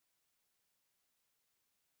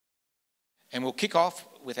And we'll kick off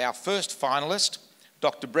with our first finalist,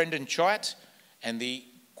 Dr. Brendan Choat, and the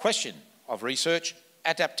question of research,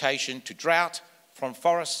 adaptation to drought from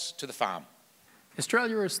forests to the farm.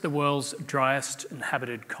 Australia is the world's driest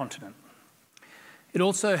inhabited continent. It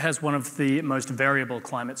also has one of the most variable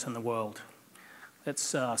climates in the world.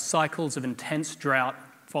 It's cycles of intense drought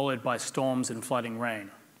followed by storms and flooding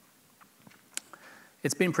rain.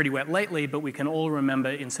 It's been pretty wet lately, but we can all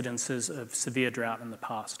remember incidences of severe drought in the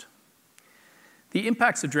past. The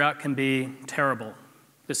impacts of drought can be terrible.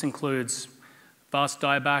 This includes vast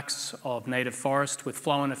diebacks of native forest with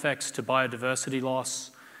flow-on effects to biodiversity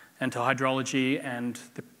loss and to hydrology and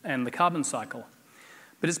the carbon cycle.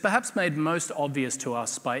 But it's perhaps made most obvious to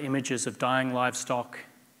us by images of dying livestock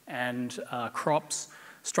and crops,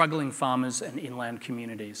 struggling farmers and inland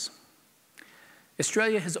communities.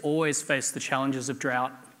 Australia has always faced the challenges of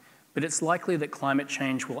drought, but it's likely that climate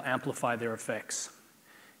change will amplify their effects.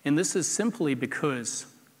 And this is simply because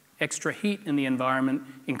extra heat in the environment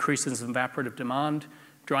increases evaporative demand,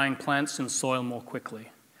 drying plants and soil more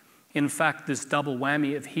quickly. In fact, this double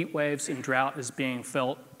whammy of heat waves and drought is being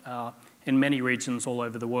felt in many regions all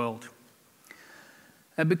over the world.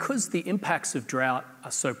 And because the impacts of drought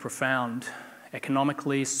are so profound,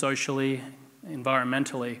 economically, socially,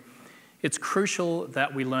 environmentally, it's crucial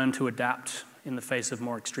that we learn to adapt in the face of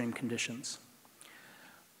more extreme conditions.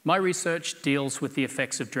 My research deals with the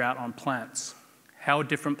effects of drought on plants. How are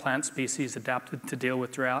different plant species adapted to deal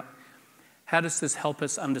with drought? How does this help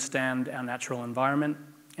us understand our natural environment?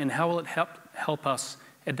 And how will it help us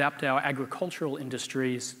adapt our agricultural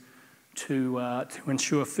industries to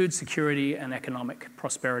ensure food security and economic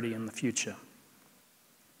prosperity in the future?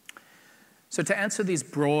 So to answer these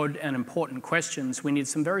broad and important questions, we need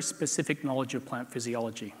some very specific knowledge of plant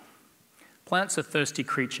physiology. Plants are thirsty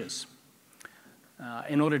creatures.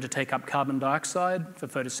 In order to take up carbon dioxide for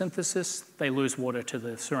photosynthesis, they lose water to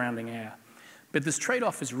the surrounding air. But this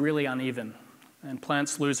trade-off is really uneven, and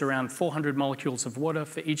plants lose around 400 molecules of water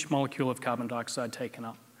for each molecule of carbon dioxide taken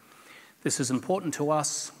up. This is important to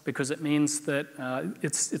us because it means that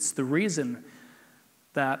it's the reason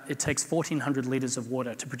that it takes 1,400 litres of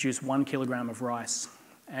water to produce 1 kilogram of rice,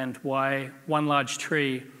 and why one large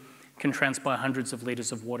tree can transpire hundreds of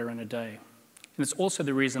litres of water in a day. And it's also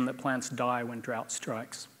the reason that plants die when drought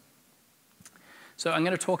strikes. So I'm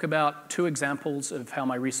going to talk about two examples of how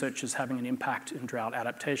my research is having an impact in drought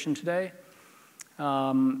adaptation today.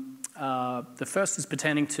 The first is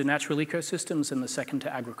pertaining to natural ecosystems and the second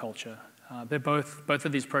to agriculture. Both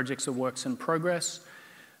of these projects are works in progress.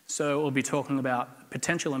 So we'll be talking about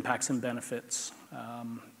potential impacts and benefits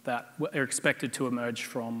that are expected to emerge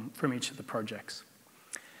from each of the projects.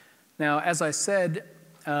 Now, as I said,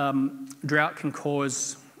 drought can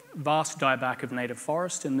cause vast dieback of native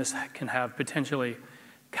forest, and this can have potentially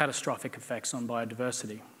catastrophic effects on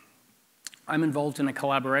biodiversity. I'm involved in a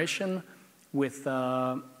collaboration with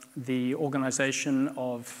the organisation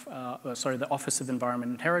of, the Office of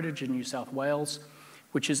Environment and Heritage in New South Wales,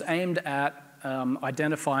 which is aimed at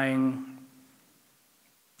identifying,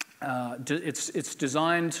 it's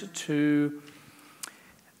designed to,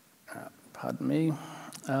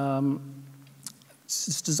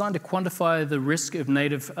 it's designed to quantify the risk of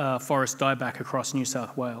native forest dieback across New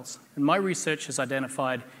South Wales. And my research has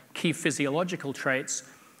identified key physiological traits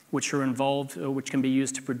which are involved, or which can be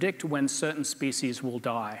used to predict when certain species will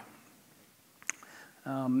die.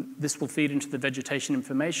 This will feed into the vegetation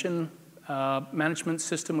information management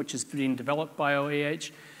system, which is being developed by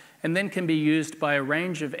OEH, and then can be used by a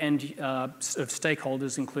range of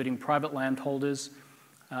stakeholders, including private landholders,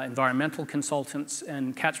 environmental consultants,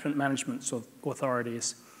 and catchment management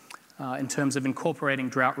authorities in terms of incorporating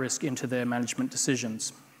drought risk into their management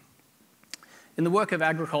decisions. In the work of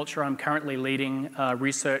agriculture, I'm currently leading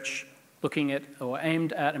research looking at or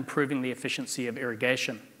aimed at improving the efficiency of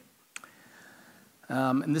irrigation.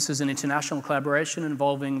 And this is an international collaboration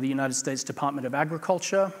involving the United States Department of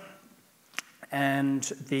Agriculture and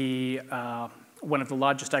one of the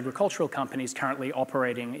largest agricultural companies currently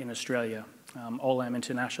operating in Australia, Olam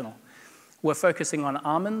International. We're focusing on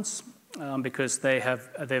almonds because they're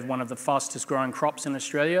one of the fastest growing crops in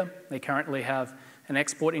Australia. They currently have an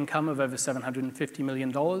export income of over $750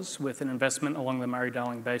 million with an investment along the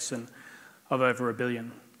Murray-Darling Basin of over $1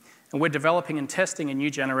 billion. And we're developing and testing a new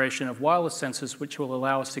generation of wireless sensors which will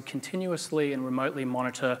allow us to continuously and remotely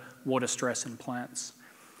monitor water stress in plants.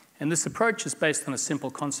 And this approach is based on a simple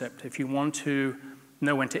concept. If you want to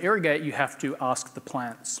know when to irrigate, you have to ask the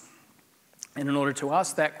plants. And in order to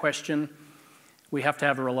ask that question, we have to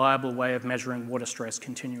have a reliable way of measuring water stress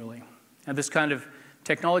continually. Now, this kind of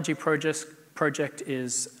technology project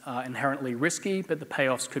is inherently risky, but the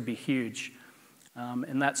payoffs could be huge.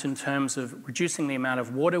 and that's in terms of reducing the amount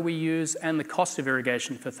of water we use and the cost of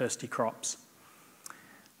irrigation for thirsty crops.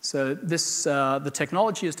 So the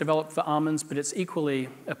technology is developed for almonds, but it's equally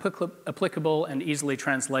applicable and easily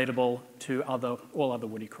translatable to all other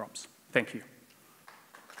woody crops. Thank you.